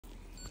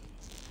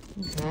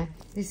Okay,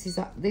 this is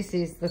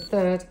the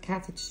third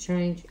catheter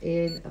change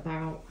in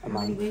about how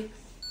many weeks?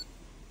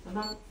 A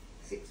month,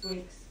 6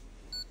 weeks.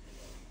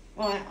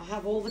 Right, I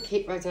have all the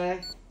kit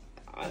ready.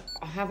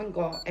 I haven't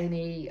got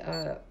any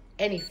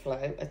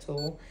flow at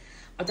all.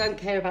 I don't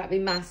care about the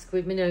mask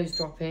with my nose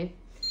dropping,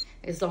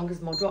 as long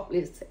as my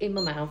droplets in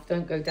my mouth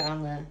don't go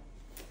down there.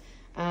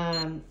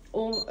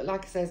 Or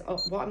like I said,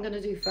 what I'm going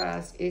to do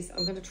first is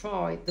I'm going to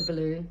try the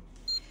balloon.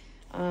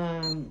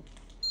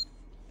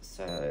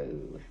 So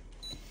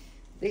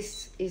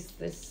this is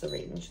the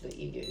syringe that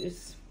you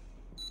use.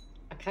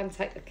 I can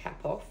take the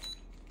cap off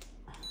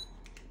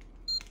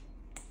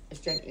as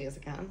gently as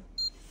I can.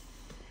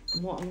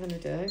 And what I'm going to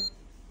do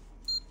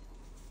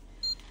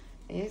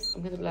is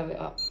I'm going to blow it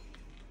up.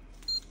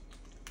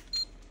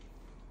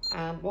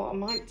 And what I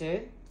might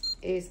do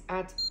is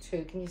add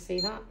 2. Can you see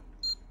that?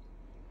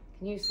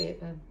 Can you see it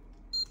then?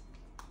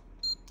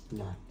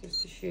 No.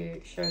 Just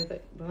to show that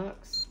it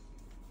works.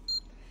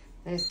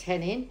 There's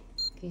 10 in.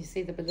 Can you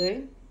see the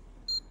balloon?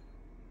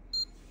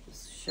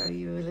 Just show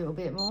you a little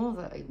bit more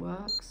that it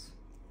works.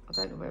 I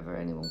don't know whether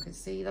anyone can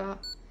see that.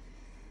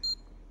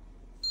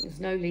 There's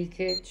no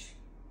leakage.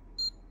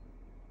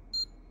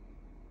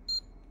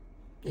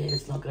 Yeah,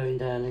 it's not going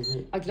down, is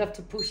it? I'd love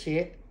to push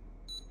it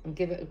and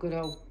give it a good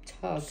old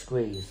tug.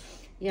 Squeeze.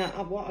 Yeah,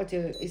 what I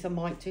do is I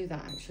might do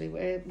that actually.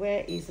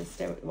 Where is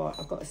a right,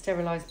 I've got a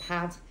sterilised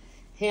pad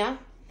here.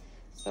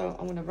 So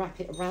I'm going to wrap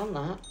it around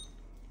that.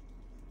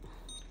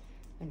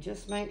 And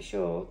just make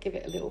sure, give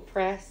it a little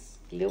press,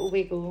 a little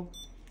wiggle.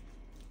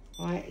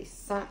 Right, his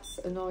SAT's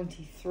a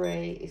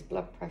 93, his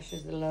blood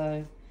pressure's a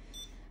low,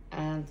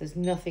 and there's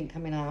nothing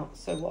coming out.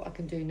 So what I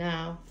can do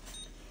now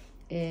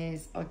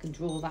is I can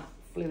draw that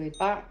fluid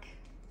back.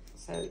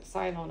 So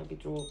saline will be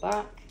drawn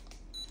back.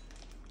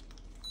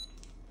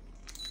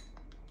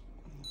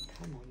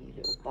 Come on, you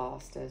little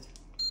bastard.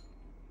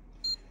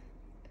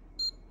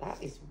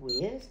 That is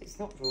weird. It's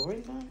not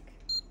drawing back.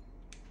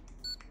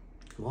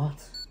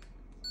 What?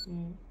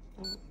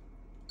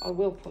 I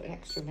will put an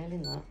extra mil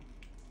in that.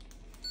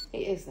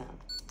 It is now.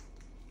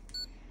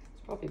 It's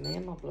probably me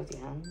and my bloody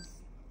hands.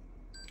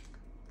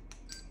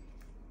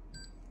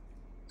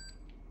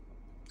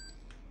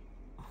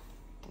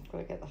 I've got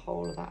to get the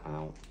whole of that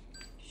out.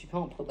 You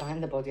can't put that in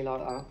the body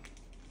like that.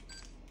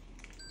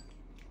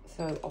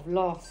 So I've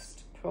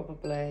lost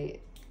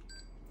probably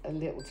a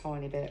little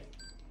tiny bit.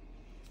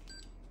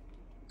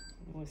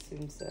 We'll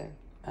soon see.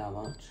 How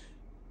much?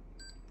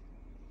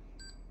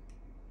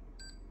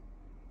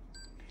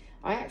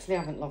 I actually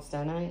haven't lost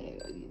any.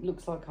 It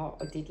looks like I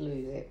did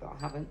lose it, but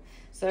I haven't.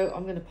 So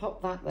I'm going to pop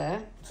that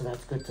there. So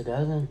that's good to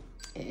go then?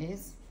 It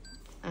is.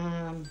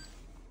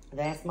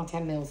 There's my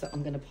 10 mils that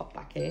I'm going to pop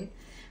back in.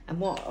 And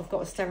what I've got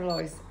to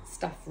sterilise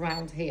stuff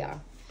around here.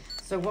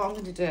 So what I'm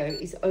going to do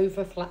is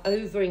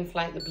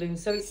overinflate the balloon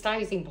so it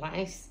stays in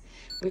place,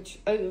 which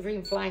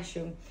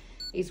overinflation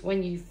is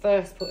when you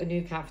first put a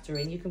new catheter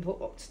in. You can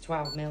put up to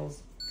 12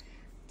 mils.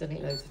 Done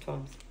it loads of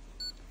times.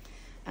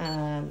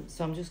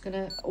 So I'm just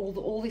gonna,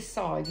 all this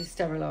side is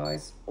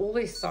sterilised, all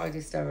this side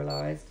is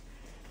sterilised,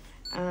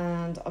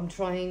 and I'm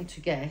trying to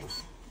get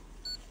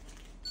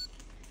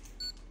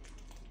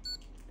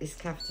this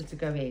catheter to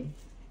go in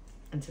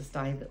and to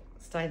stay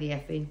the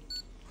F in.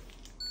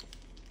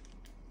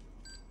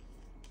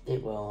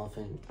 It will, I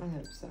think. I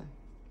hope so.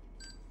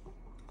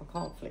 I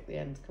can't flick the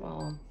end, come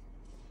on.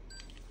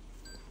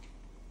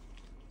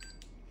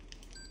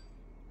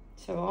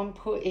 So I'm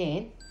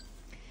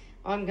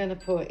going to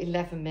put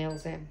 11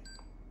 mils in.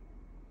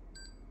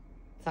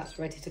 That's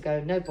ready to go.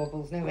 No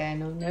bubbles, no air,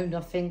 no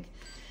nothing.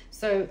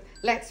 So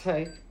let's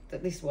hope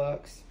that this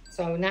works.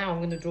 So now I'm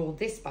going to draw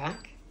this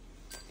back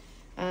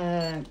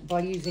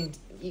by using,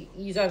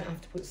 you don't have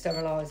to put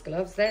sterilised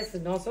gloves. There's the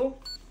nozzle.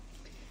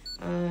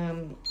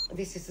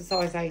 This is the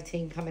size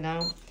 18 coming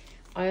out.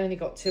 I only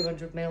got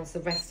 200 mils. The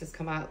rest has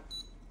come out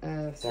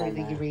through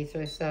the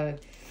urethra. So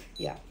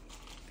yeah,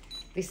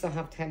 this I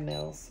have 10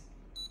 mils.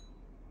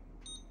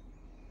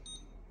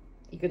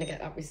 You're going to get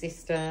that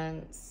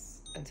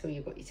resistance until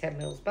you've got your 10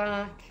 mils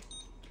back.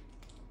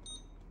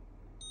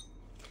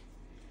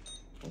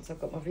 Once I've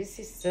got my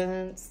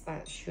resistance,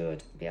 that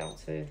should be able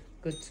to,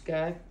 good to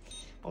go.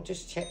 I'll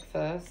just check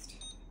first,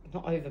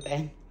 not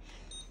overbend,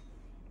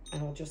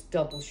 and I'll just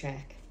double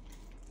check.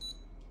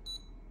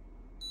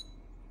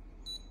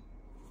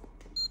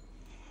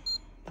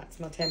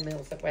 That's my 10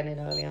 mils that went in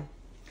earlier.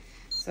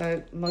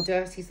 So my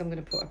dirties I'm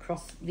going to put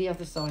across the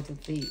other side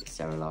of the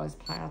sterilised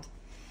pad.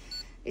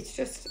 It's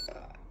just,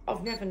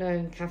 I've never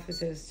known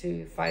catheters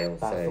to fail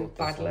so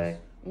badly.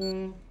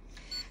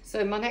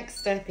 So my next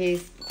step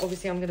is,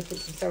 obviously I'm going to put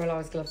some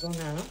sterilised gloves on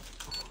now.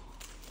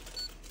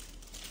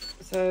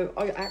 So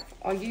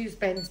I use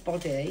Ben's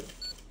body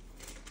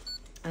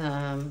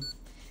because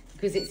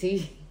it's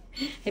easy.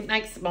 It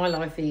makes my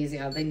life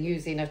easier than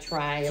using a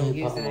tray or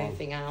using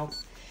anything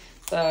else.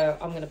 So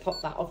I'm going to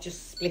pop that. I've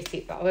just split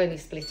it, but I've only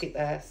split it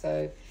there.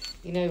 So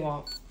you know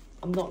what?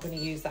 I'm not going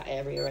to use that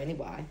area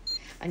anyway.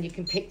 And you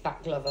can pick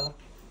that glove up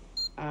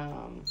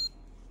and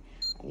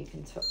you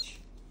can touch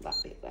that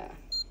bit there.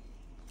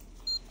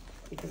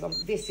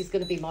 because this is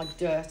going to be my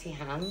dirty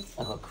hand.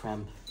 I got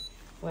cramp.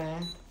 Where?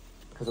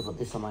 Because I've got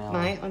this on my arm.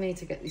 Mate, I need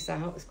to get this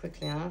out as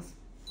quickly as.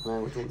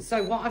 No,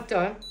 so what I've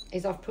done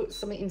is I've put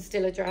some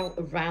instiller gel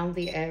around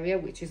the area,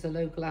 which is a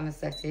local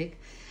anaesthetic.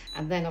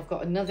 And then I've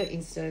got another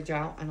instiller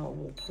gel and I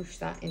will push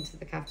that into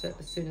the catheter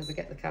as soon as I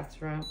get the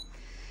catheter out.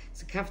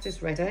 So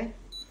catheter's ready.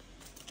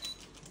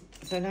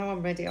 So now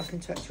I'm ready, I can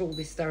touch all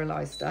this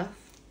sterilised stuff.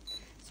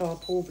 So I'll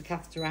pull the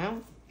catheter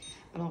out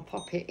and I'll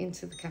pop it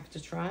into the catheter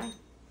tray,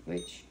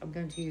 which I'm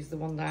going to use the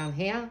one down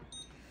here.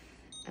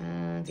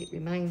 And it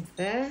remains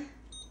there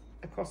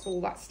across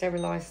all that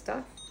sterilised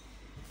stuff.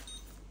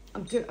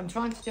 I'm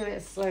trying to do it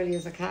as slowly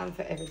as I can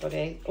for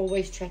everybody.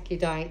 Always check your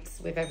dates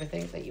with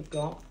everything that you've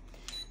got.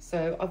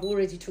 So I've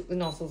already took the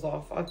nozzles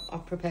off.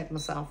 I've prepared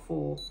myself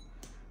for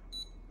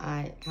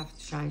a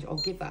catheter change.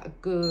 I'll give that a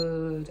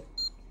good,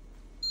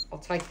 I'll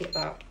take it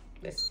about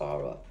this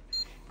far up,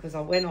 because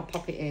when I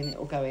pop it in,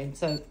 it'll go in.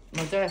 So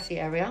my dirty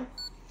area.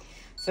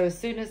 So as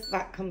soon as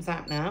that comes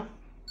out now,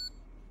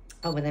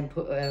 I will then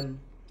put,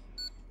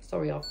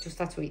 sorry, I've just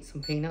had to eat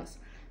some peanuts.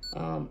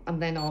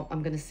 And then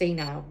I'm going to see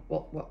now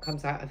what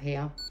comes out of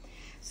here.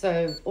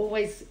 So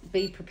always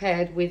be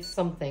prepared with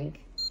something.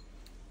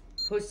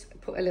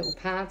 Put a little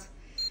pad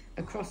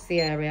across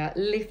the area,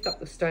 lift up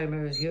the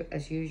stoma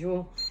as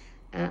usual.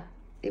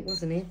 It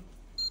wasn't in.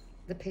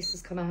 The piss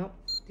has come out.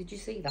 Did you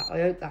see that?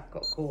 I hope that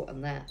got caught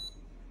in there.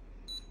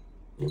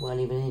 It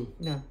wasn't even in?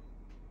 No.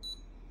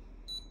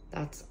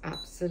 That's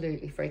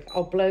absolutely freak.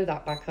 I'll blow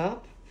that back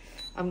up.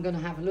 I'm going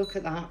to have a look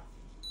at that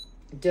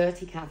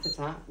dirty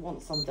catheter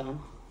once I'm done.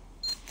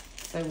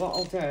 So what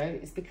I'll do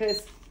is,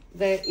 because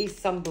there is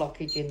some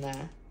blockage in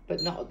there,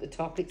 but not at the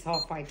top, it's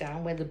halfway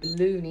down where the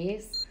balloon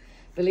is.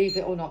 Believe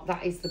it or not,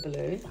 that is the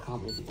balloon. I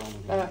can't believe it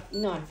won't.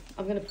 No,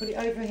 I'm going to put it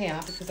over here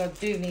because I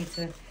do need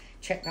to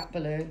check that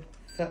balloon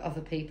for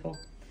other people,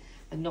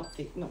 and not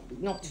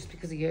just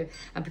because of you.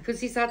 And because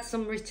he's had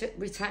some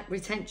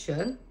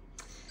retention,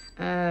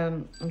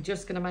 I'm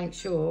just going to make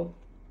sure.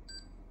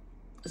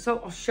 So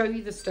I'll show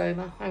you the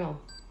stoma. Hang on,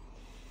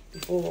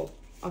 before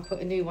I put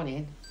a new one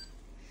in.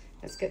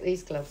 Let's get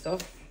these gloves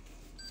off,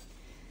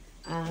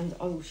 and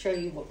I will show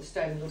you what the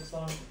stoma looks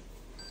like.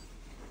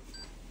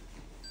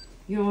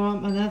 You all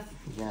right, my love?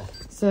 Yeah.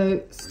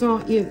 So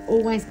you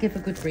always give a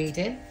good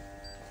reading.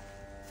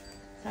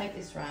 Take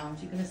this round.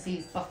 You're going to see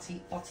his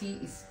butty,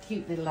 his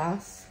cute little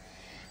ass.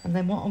 And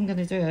then what I'm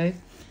going to do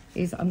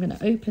is I'm going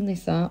to open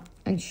this up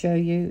and show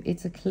you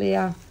it's a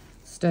clear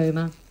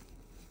stoma.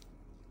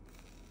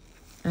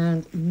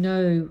 And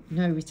no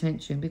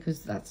retention,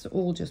 because that's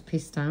all just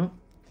pissed out.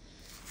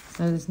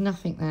 So there's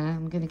nothing there.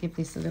 I'm going to give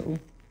this a little.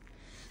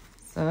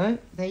 So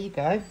there you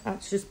go.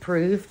 That's just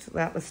proved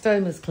that the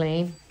stoma's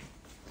clean.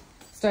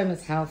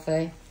 Stoma's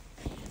healthy.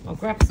 I'll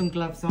grab some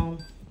gloves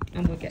on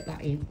and we'll get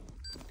that in.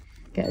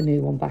 Get a new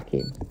one back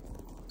in.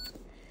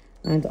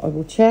 And I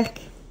will check.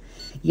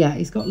 Yeah,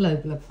 he's got low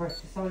blood pressure,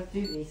 so I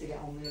do need to get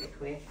on really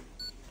quick.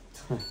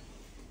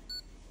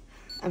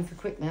 And for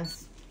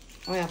quickness,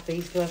 I have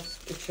these gloves,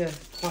 which are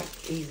quite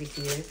easy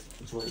to use.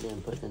 That's what you're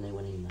going to put the new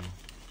one in there.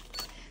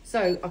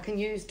 So I can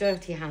use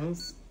dirty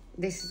hands.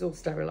 This is all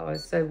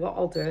sterilised. So what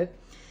I'll do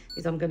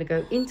is I'm going to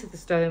go into the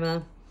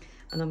stoma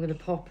and I'm going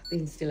to pop the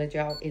instiller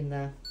gel in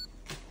there.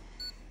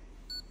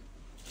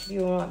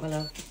 You all right, my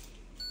love?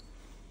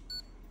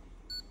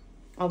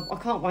 I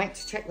can't wait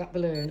to check that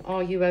balloon.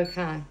 Are you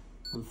okay?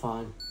 I'm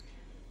fine.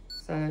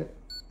 So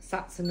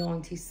SAT's a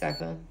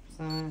 97.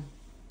 So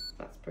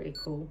that's pretty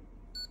cool.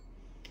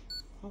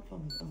 Hold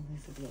on,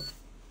 there's a glove.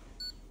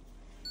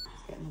 Let's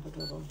get another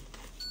glove on.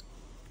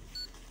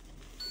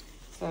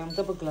 So I'm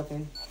double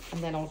gloving,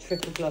 and then I'll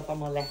triple glove on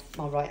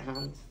my right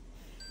hand.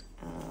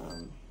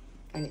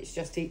 And it's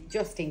just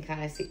in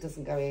case it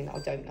doesn't go in. I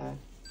don't know.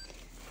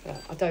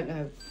 But I don't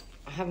know.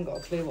 I haven't got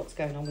a clue what's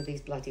going on with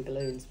these bloody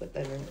balloons, but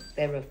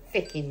they're a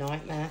ficking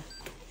nightmare.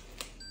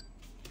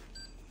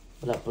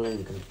 Well, that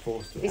balloon can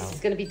force it out. This is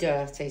going to be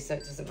dirty, so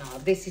it doesn't matter.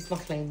 This is my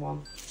clean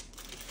one.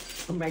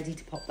 I'm ready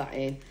to pop that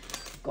in.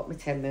 I've got my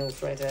 10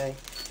 mils ready.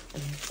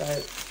 And so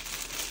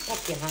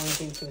pop your hands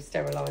into a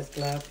sterilised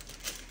glove.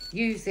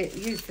 Use the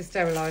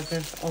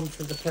steriliser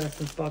onto the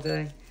person's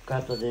body.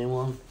 Grab the new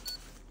one.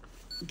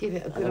 Give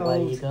it a good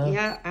old,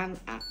 yeah, and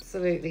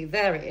absolutely,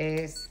 there it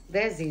is.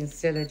 There's the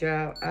instiller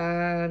gel,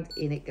 and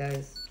in it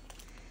goes.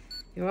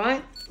 You all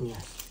right?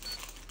 Yes.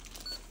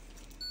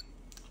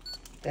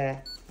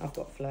 There, I've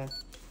got flow.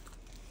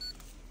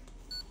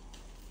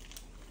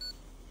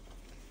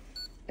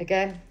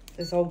 Again,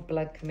 there's old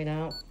blood coming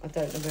out. I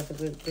don't know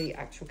whether the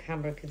actual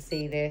camera can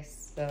see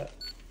this, but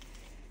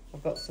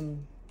I've got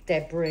some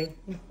debris.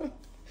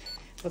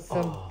 Got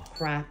some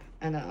crap,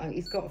 and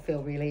he's got to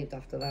feel relieved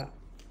after that.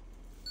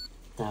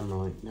 Damn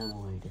right, no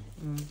more idea.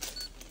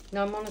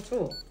 No, I'm on at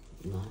all.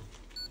 No.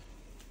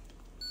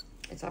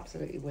 It's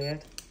absolutely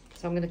weird.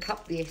 So I'm going to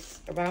cut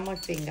this around my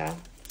finger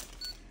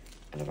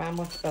and around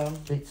my thumb. A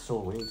bit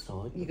sore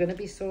inside. You're going to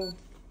be sore.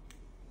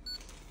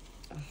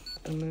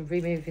 I'm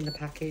removing the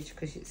package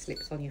because it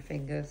slips on your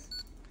fingers.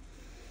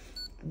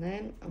 And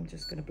then I'm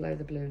just going to blow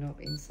the balloon up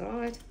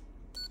inside.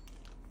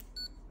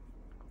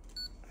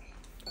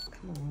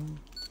 Come on.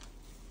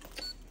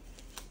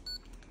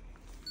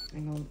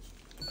 Hang on.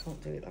 I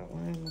can't do it that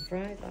way, I'm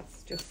afraid.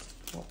 That's just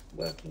not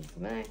working for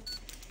me.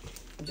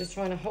 I'm just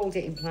trying to hold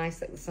it in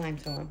place at the same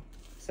time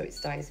so it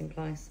stays in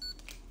place.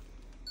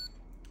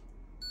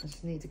 I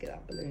just need to get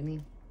that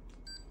balloon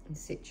in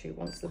situ.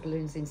 Once the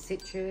balloon's in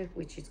situ,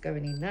 which is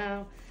going in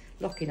now,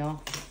 locking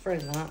off, throw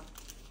that.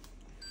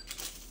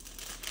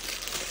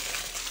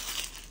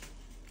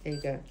 There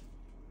you go.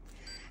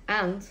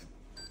 And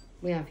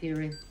we have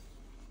urine.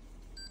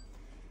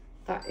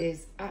 That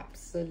is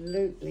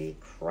absolutely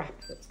crap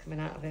that's coming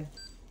out of him.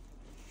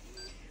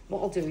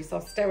 What I'll do is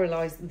I'll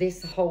sterilise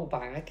this whole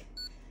bag.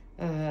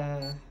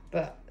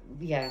 But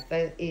yeah,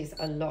 there is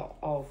a lot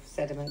of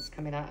sediments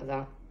coming out of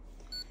that.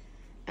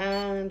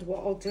 And what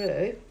I'll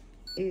do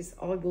is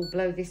I will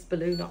blow this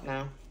balloon up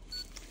now.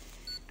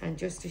 And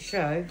just to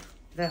show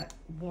that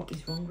what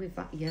is wrong with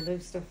that yellow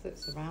stuff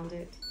that's around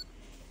it.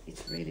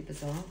 It's really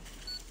bizarre.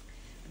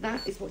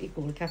 That is what you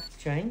call a catheter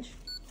change.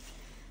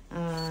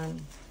 I'm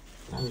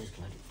just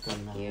glad it's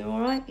done now. You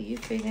alright? Are you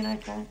feeling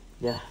okay?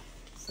 Yeah.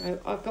 So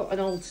I've got an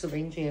old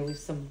syringe here with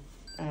some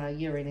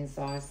urine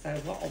inside. So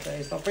what I'll do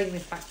is I'll bring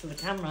this back to the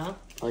camera.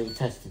 Oh, you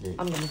tested it?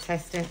 I'm going to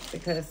test it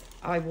because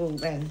I will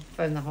then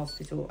phone the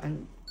hospital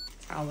and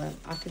tell them.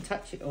 I can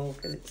touch it all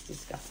because it's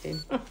disgusting.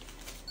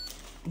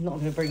 I'm not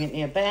going to bring it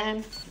near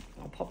Ben.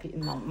 I'll pop it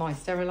in my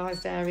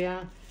sterilised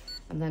area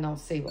and then I'll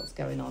see what's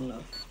going on,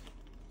 look.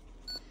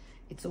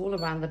 It's all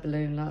around the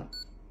balloon, look.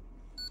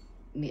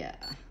 Yeah.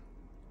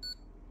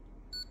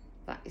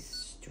 That is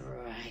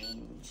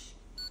strange.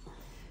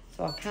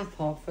 So I'll cap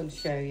off and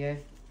show you.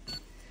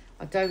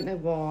 I don't know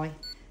why,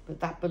 but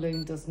that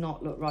balloon does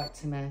not look right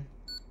to me.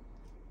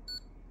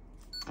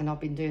 And I've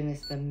been doing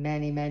this for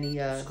many, many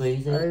years.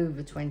 Squeeze it.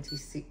 Over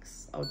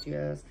 26 odd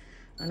years.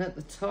 And at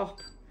the top,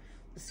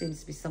 there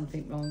seems to be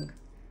something wrong.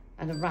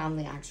 And around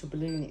the actual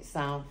balloon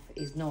itself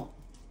is not,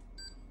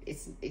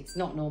 it's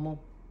not normal.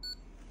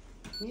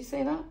 Can you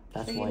see that?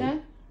 That's so why. You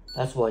know?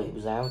 That's why it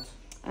was out.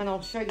 And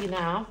I'll show you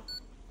now.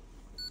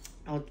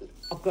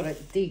 I've got to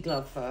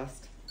deglove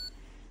first.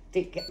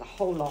 Did get the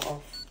whole lot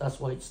off. That's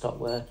why it stopped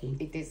working.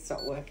 It did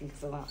stop working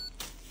because of that.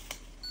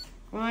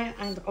 Right,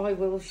 and I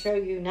will show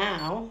you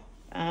now.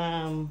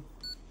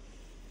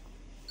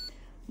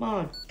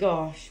 My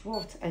gosh,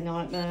 what a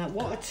nightmare.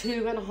 What a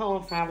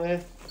 2.5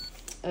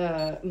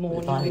 hour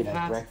morning we've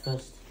had.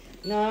 Breakfast.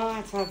 No, I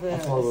had to have a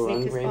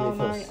Snickers bar,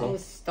 mate. I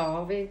was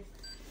starving.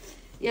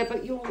 Yeah,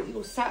 but your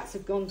SATs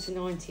have gone to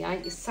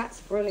 98. Your SATs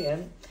are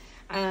brilliant.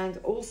 And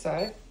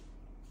also,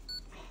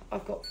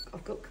 I've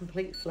got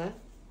complete flare.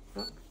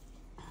 Look.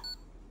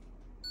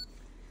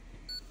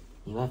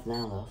 You have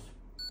now, love.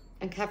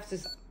 And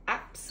catheter's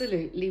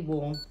absolutely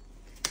warm.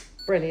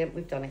 Brilliant,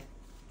 we've done it.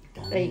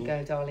 There you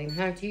go, darling.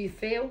 How do you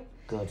feel?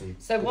 Good.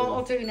 So what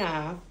I'll do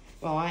now,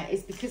 right,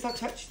 is because I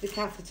touched the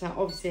catheter,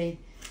 obviously,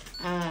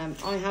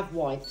 I have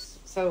wipes.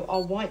 So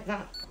I'll wipe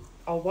that,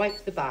 I'll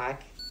wipe the bag.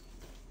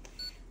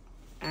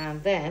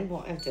 And then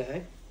what I'll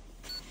do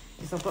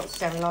is I've got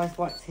sterilised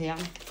wipes here.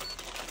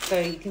 So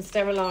you can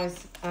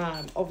sterilise,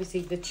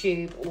 obviously, the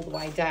tube all the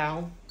way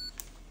down,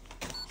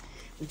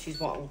 which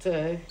is what I'll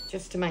do,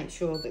 just to make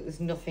sure that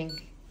there's nothing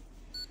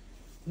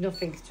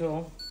at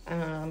all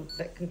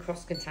that can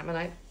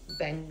cross-contaminate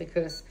Ben,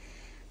 because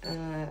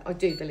I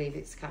do believe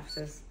it's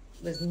catheters.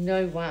 There's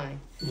no way.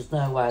 There's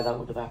no way that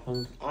would have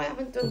happened. I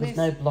haven't done this.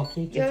 There was no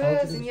blockage.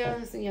 Years and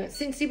years and years.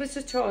 Since he was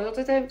a child,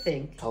 I don't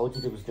think. Told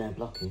you there was no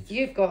blockage.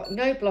 You've got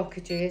no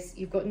blockages.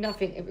 You've got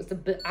nothing. It was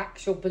the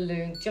actual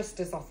balloon, just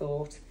as I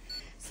thought.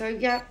 So,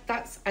 yeah,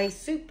 that's a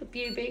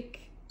suprapubic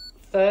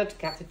third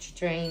catheter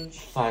change.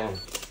 Failed.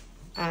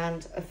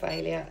 And a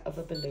failure of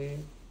a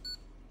balloon.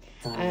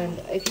 Damn. And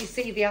if you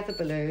see the other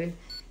balloon,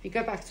 if you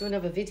go back to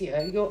another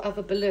video, your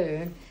other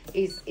balloon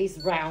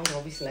is round,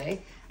 obviously,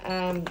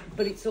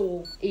 but it's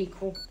all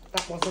equal.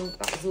 That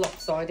was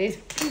lopsided.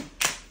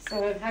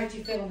 So how do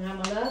you feel now,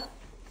 my love?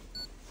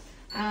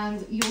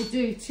 And you'll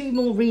do 2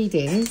 more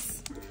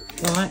readings,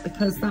 right?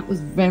 Because that was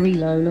very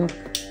low, look.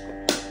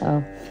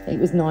 Oh, it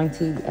was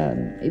 90.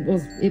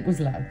 It was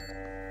low.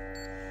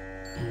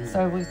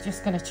 So we're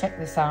just going to check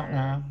this out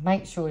now.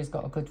 Make sure he's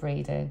got a good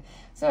reading.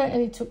 So it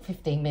only took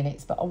 15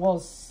 minutes, but I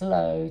was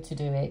slow to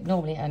do it.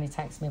 Normally it only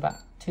takes me about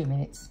 2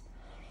 minutes.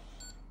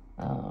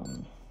 Oh,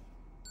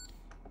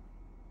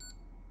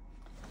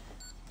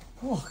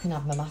 I can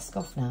have my mask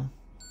off now.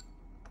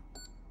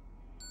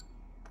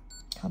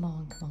 Come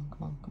on, come on,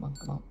 come on, come on,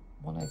 come on.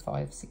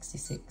 105,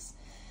 66,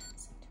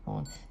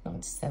 71,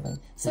 97.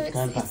 So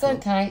it's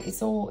okay.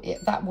 It's all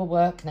that will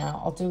work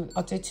now. I'll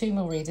do 2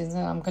 more readings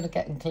and I'm going to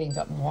get them cleaned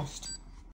up and washed.